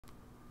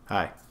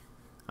Hi,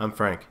 I'm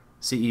Frank,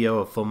 CEO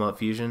of Full Melt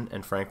Fusion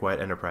and Frank White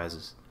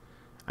Enterprises.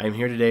 I am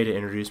here today to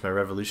introduce my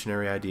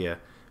revolutionary idea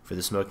for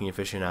the smoking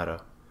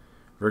aficionado.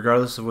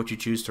 Regardless of what you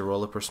choose to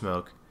roll up or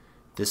smoke,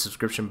 this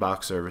subscription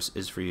box service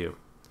is for you.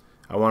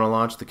 I want to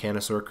launch the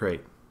Cannasseur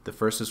Crate, the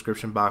first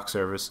subscription box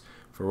service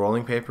for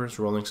rolling papers,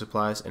 rolling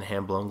supplies, and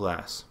hand-blown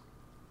glass.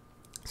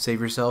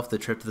 Save yourself the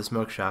trip to the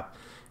smoke shop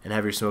and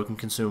have your smoking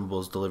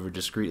consumables delivered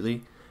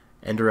discreetly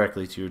and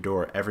directly to your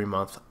door every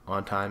month,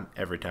 on time,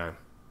 every time.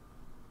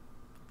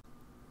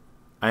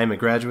 I am a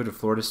graduate of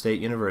Florida State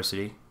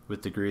University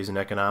with degrees in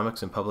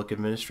economics and public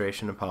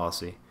administration and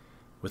policy.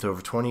 With over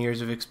 20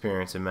 years of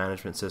experience in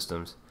management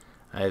systems,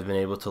 I have been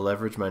able to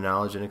leverage my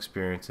knowledge and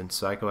experience in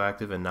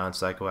psychoactive and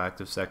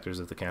non-psychoactive sectors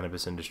of the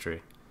cannabis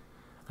industry.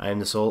 I am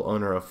the sole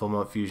owner of Full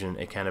Melt Fusion,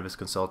 a cannabis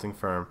consulting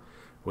firm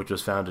which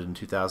was founded in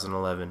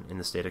 2011 in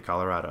the state of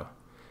Colorado,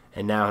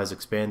 and now has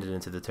expanded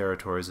into the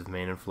territories of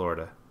Maine and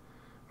Florida.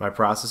 My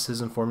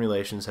processes and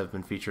formulations have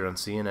been featured on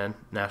CNN,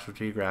 National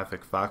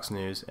Geographic, Fox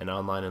News, and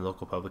online and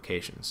local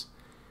publications.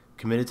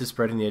 Committed to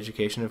spreading the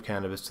education of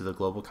cannabis to the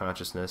global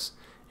consciousness,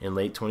 in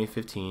late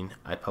 2015,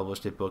 I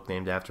published a book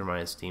named after my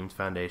esteemed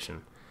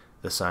foundation,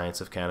 The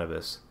Science of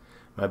Cannabis.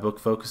 My book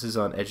focuses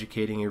on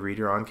educating a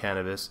reader on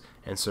cannabis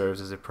and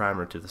serves as a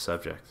primer to the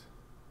subject.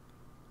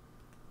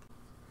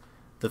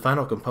 The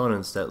final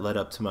components that led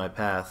up to my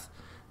path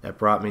that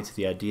brought me to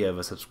the idea of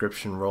a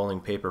subscription rolling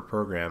paper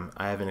program.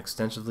 I have an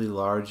extensively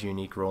large,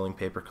 unique rolling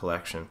paper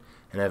collection,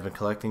 and have been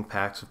collecting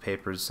packs of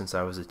papers since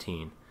I was a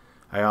teen.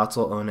 I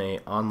also own an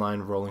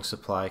online rolling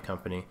supply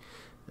company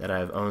that I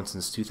have owned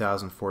since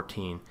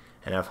 2014,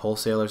 and have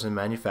wholesalers and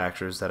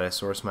manufacturers that I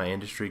source my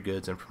industry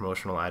goods and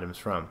promotional items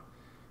from.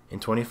 In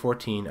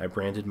 2014, I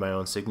branded my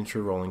own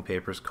signature rolling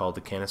papers called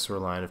the Cannasseur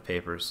line of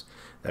papers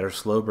that are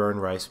slow-burn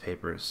rice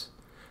papers.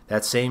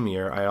 That same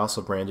year, I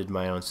also branded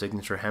my own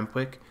signature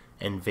hempwick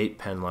and vape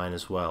pen line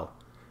as well,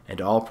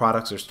 and all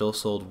products are still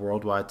sold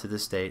worldwide to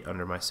this date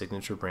under my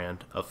signature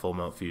brand of Full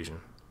Melt Fusion.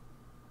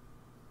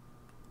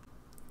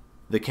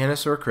 The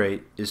Cannasseur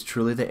Crate is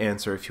truly the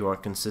answer if you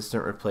want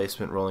consistent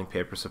replacement rolling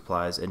paper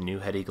supplies and new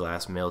heady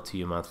glass mailed to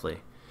you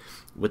monthly.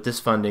 With this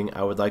funding,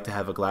 I would like to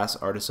have a Glass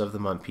Artist of the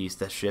Month piece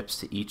that ships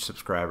to each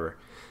subscriber,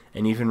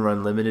 and even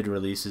run limited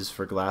releases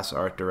for glass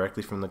art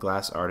directly from the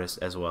glass artist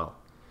as well.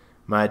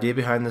 My idea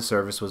behind this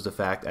service was the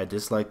fact I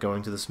dislike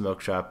going to the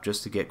smoke shop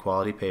just to get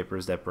quality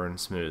papers that burn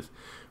smooth,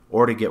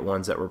 or to get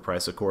ones that were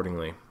priced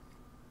accordingly.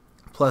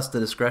 Plus, the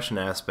discretion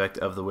aspect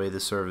of the way the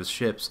service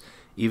ships,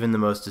 even the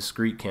most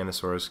discreet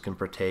cannasseurs can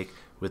partake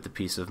with the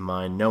peace of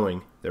mind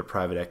knowing their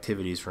private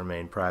activities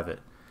remain private.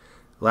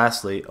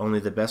 Lastly, only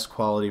the best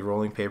quality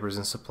rolling papers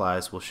and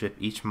supplies will ship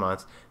each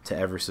month to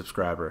every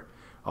subscriber.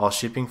 All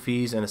shipping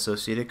fees and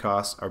associated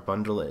costs are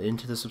bundled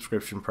into the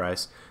subscription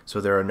price,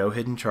 so there are no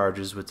hidden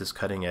charges with this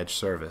cutting-edge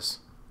service.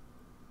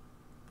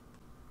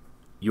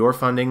 Your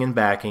funding and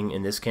backing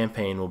in this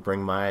campaign will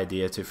bring my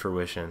idea to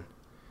fruition.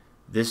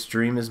 This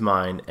dream is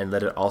mine, and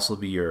let it also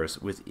be yours.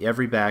 With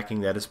every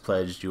backing that is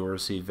pledged, you will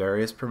receive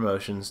various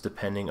promotions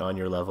depending on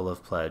your level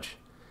of pledge.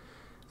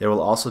 There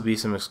will also be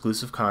some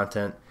exclusive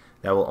content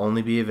that will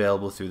only be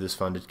available through this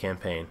funded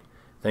campaign.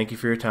 Thank you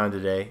for your time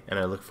today, and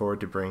I look forward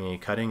to bringing a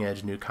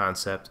cutting-edge new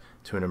concept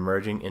to an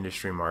emerging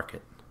industry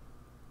market.